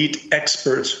elite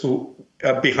experts who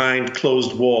behind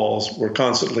closed walls were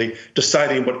constantly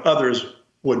deciding what others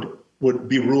would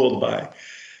be ruled by.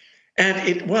 And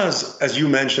it was, as you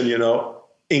mentioned,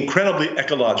 incredibly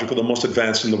ecological, the most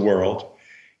advanced in the world.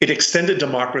 It extended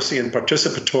democracy in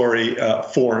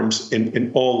participatory forms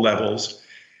in all levels.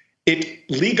 It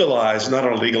legalized, not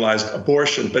only legalized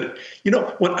abortion, but,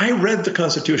 when I read the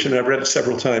Constitution, and I've read it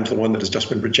several times, the one that has just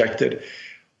been rejected,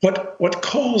 what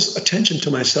calls attention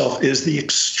to myself is the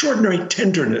extraordinary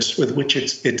tenderness with which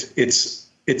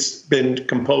it's been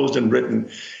composed and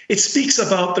written. It speaks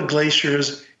about the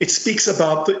glaciers. It speaks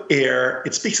about the air.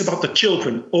 It speaks about the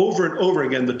children, over and over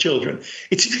again, the children.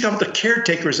 It speaks about the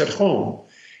caretakers at home.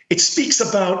 It speaks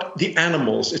about the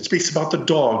animals. It speaks about the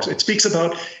dogs. It speaks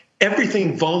about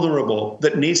everything vulnerable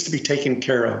that needs to be taken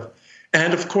care of.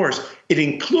 And of course, it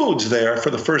includes there,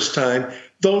 for the first time,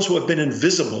 those who have been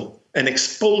invisible and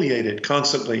exfoliated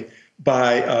constantly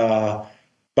by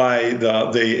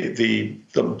the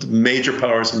major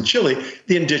powers in Chile,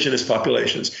 the indigenous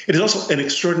populations. It is also an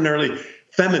extraordinarily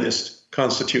feminist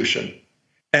constitution.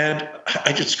 And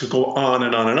I just could go on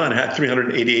and on and on. It had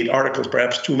 388 articles,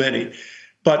 perhaps too many.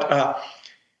 But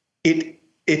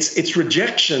its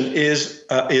rejection is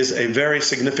a very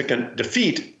significant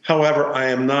defeat. However, I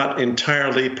am not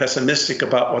entirely pessimistic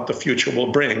about what the future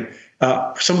will bring.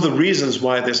 Some of the reasons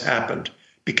why this happened,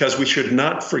 because we should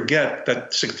not forget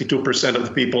that 62% of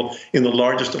the people in the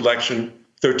largest election,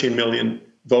 13 million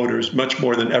voters, much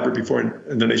more than ever before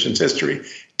in the nation's history,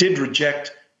 did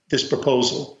reject this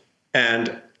proposal.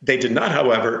 And they did not,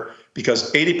 however,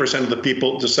 because 80% of the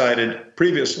people decided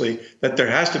previously that there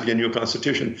has to be a new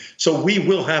constitution. So we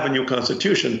will have a new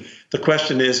constitution. The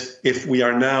question is if we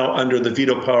are now under the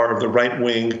veto power of the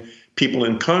right-wing people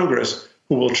in Congress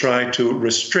who will try to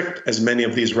restrict as many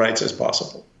of these rights as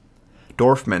possible.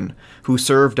 Dorfman, who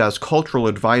served as cultural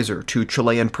advisor to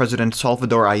Chilean President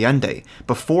Salvador Allende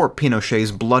before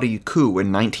Pinochet's bloody coup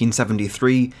in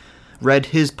 1973, read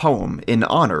his poem in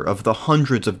honor of the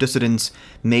hundreds of dissidents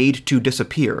made to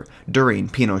disappear during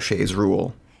Pinochet's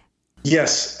rule.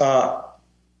 Yes,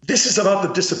 this is about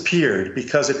the disappeared,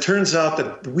 because it turns out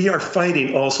that we are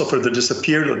fighting also for the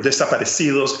disappeared or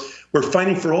desaparecidos. We're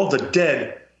fighting for all the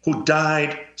dead who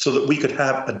died so that we could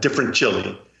have a different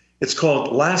Chile. It's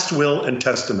called Last Will and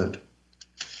Testament.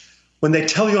 When they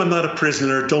tell you I'm not a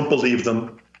prisoner, don't believe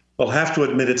them. They'll have to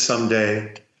admit it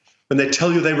someday. When they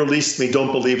tell you they released me,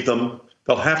 don't believe them.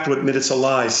 They'll have to admit it's a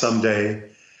lie someday.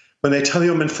 When they tell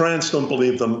you I'm in France, don't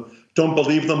believe them. Don't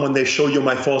believe them when they show you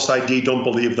my false ID, don't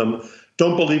believe them.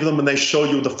 Don't believe them when they show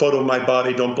you the photo of my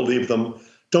body, don't believe them.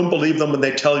 Don't believe them when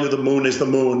they tell you the moon is the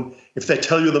moon. If they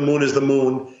tell you the moon is the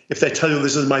moon, if they tell you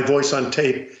this is my voice on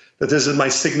tape, that this is my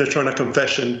signature on a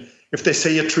confession, if they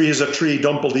say a tree is a tree,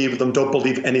 don't believe them. Don't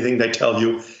believe anything they tell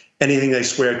you, anything they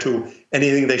swear to,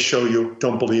 anything they show you,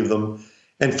 don't believe them.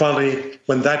 And finally,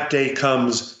 when that day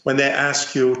comes, when they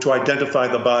ask you to identify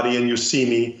the body and you see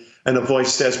me, and a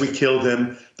voice says, we killed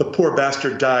him, the poor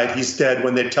bastard died, he's dead,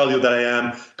 when they tell you that I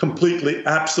am completely,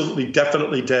 absolutely,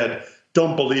 definitely dead,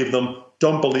 don't believe them,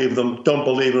 don't believe them, don't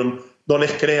believe them. No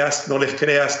les creas, no les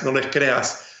creas, no les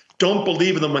creas. Don't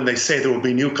believe them when they say there will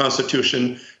be a new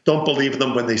constitution. Don't believe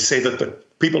them when they say that the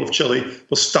people of Chile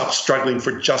will stop struggling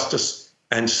for justice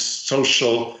and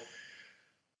social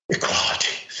equality.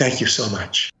 Thank you so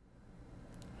much.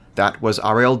 That was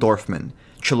Ariel Dorfman,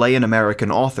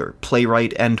 Chilean-American author,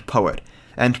 playwright, and poet,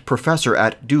 and professor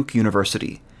at Duke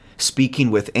University, speaking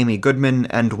with Amy Goodman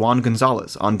and Juan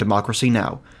Gonzalez on Democracy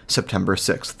Now!, September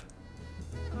 6th.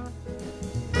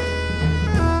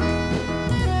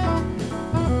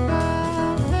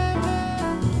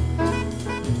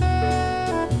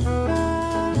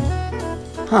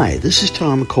 Hi, this is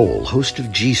Tom Cole, host of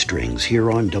G-Strings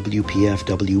here on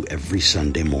WPFW every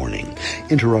Sunday morning,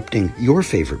 interrupting your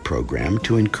favorite program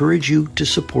to encourage you to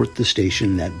support the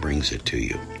station that brings it to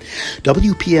you.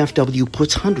 WPFW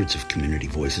puts hundreds of community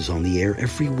voices on the air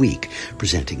every week,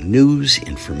 presenting news,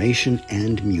 information,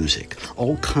 and music.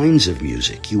 All kinds of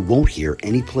music you won't hear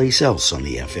anyplace else on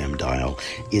the FM dial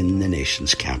in the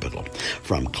nation's capital.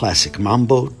 From classic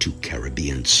mambo to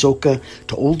Caribbean soca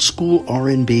to old school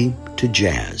R&B to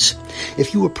jazz.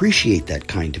 If you appreciate that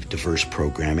kind of diverse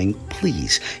programming,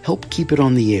 please help keep it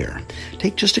on the air.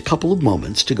 Take just a couple of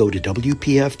moments to go to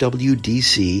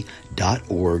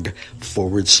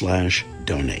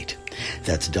WPFWDC.org/donate.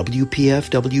 That's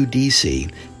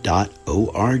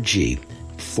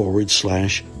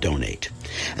WPFWDC.org/donate.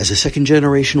 As a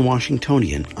second-generation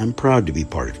Washingtonian, I'm proud to be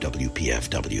part of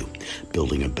WPFW,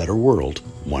 building a better world,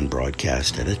 one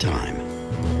broadcast at a time.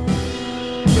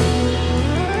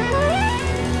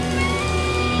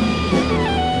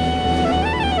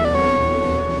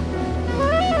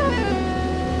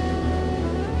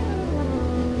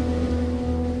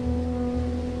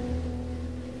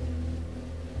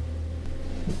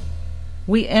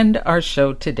 We end our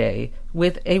show today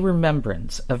with a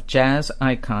remembrance of jazz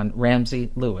icon Ramsey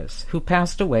Lewis, who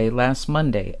passed away last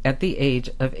Monday at the age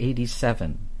of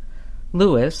 87.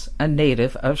 Lewis, a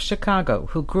native of Chicago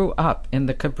who grew up in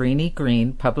the Cabrini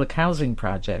Green public housing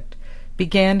project,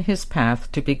 began his path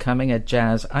to becoming a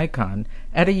jazz icon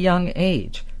at a young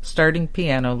age, starting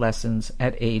piano lessons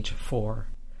at age 4.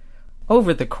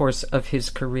 Over the course of his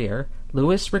career,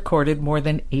 Lewis recorded more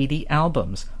than 80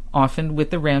 albums, often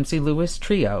with the Ramsey Lewis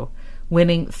Trio,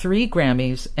 winning 3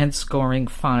 Grammys and scoring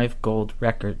 5 gold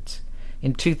records.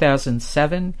 In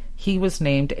 2007, he was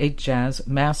named a Jazz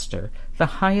Master, the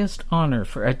highest honor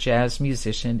for a jazz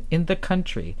musician in the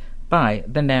country by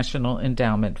the National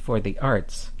Endowment for the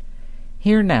Arts.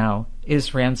 Here now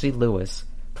is Ramsey Lewis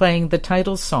playing the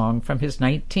title song from his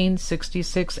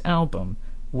 1966 album,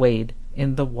 Wade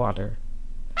in the Water.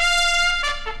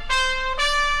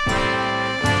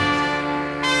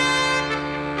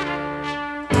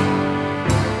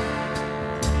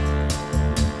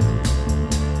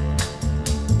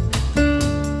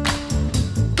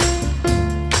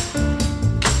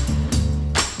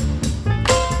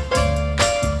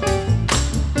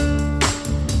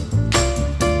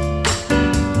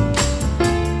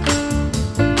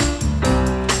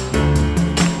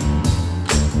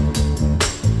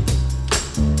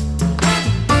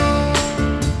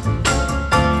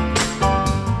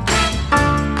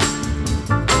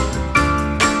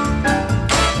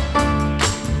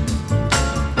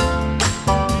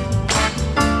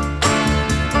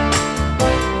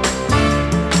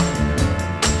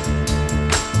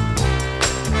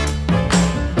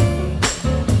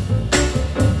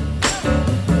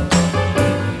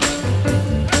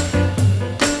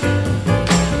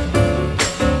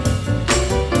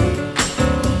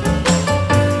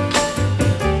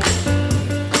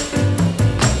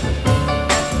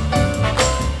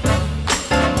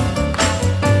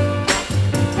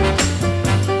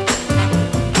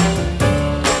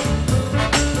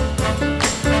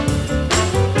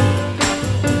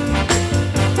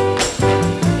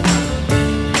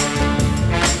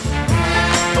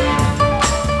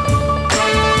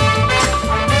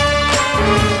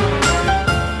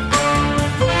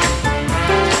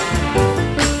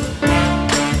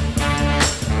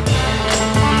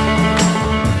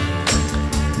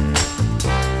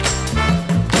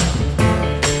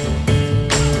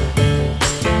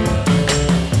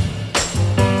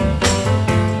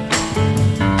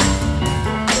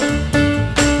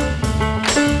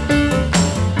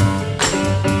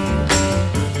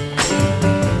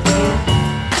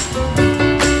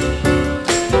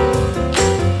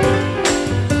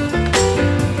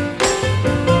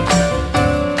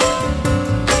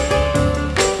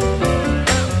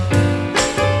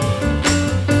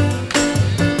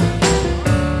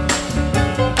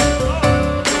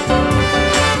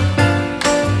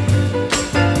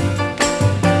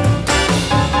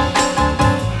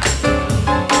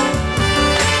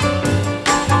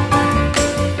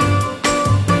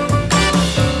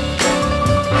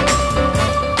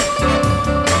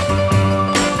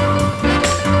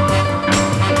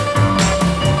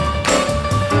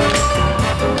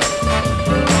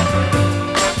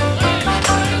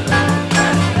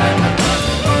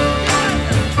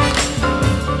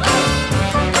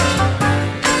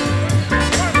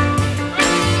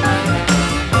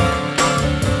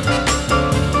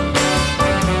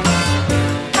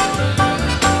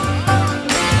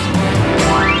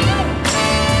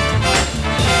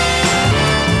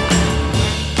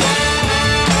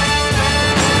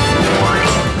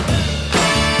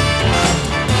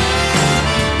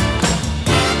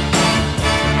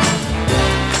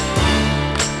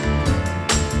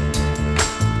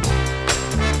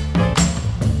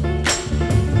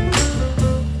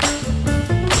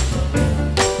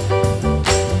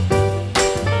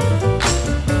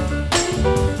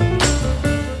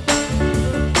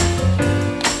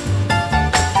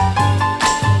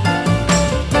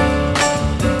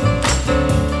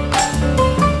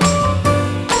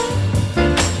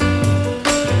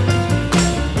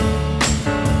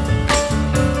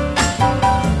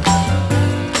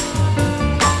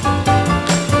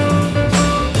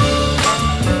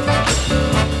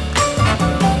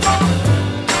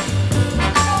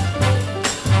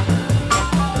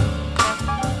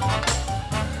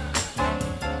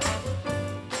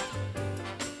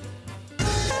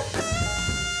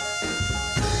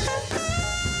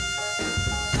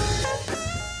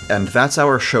 And that's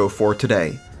our show for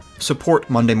today. Support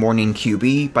Monday Morning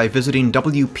QB by visiting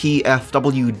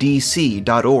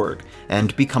WPFWDC.org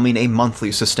and becoming a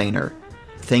monthly sustainer.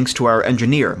 Thanks to our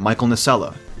engineer, Michael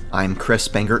Nacella. I'm Chris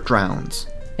Bangert-Drowns.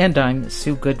 And I'm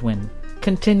Sue Goodwin.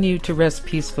 Continue to rest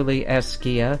peacefully,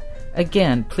 Askia.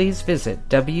 Again, please visit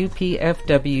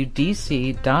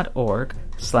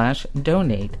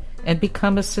WPFWDC.org/donate and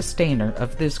become a sustainer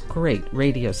of this great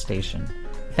radio station.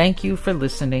 Thank you for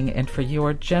listening and for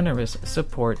your generous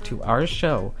support to our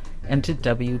show and to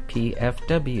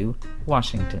WPFW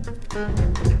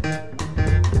Washington.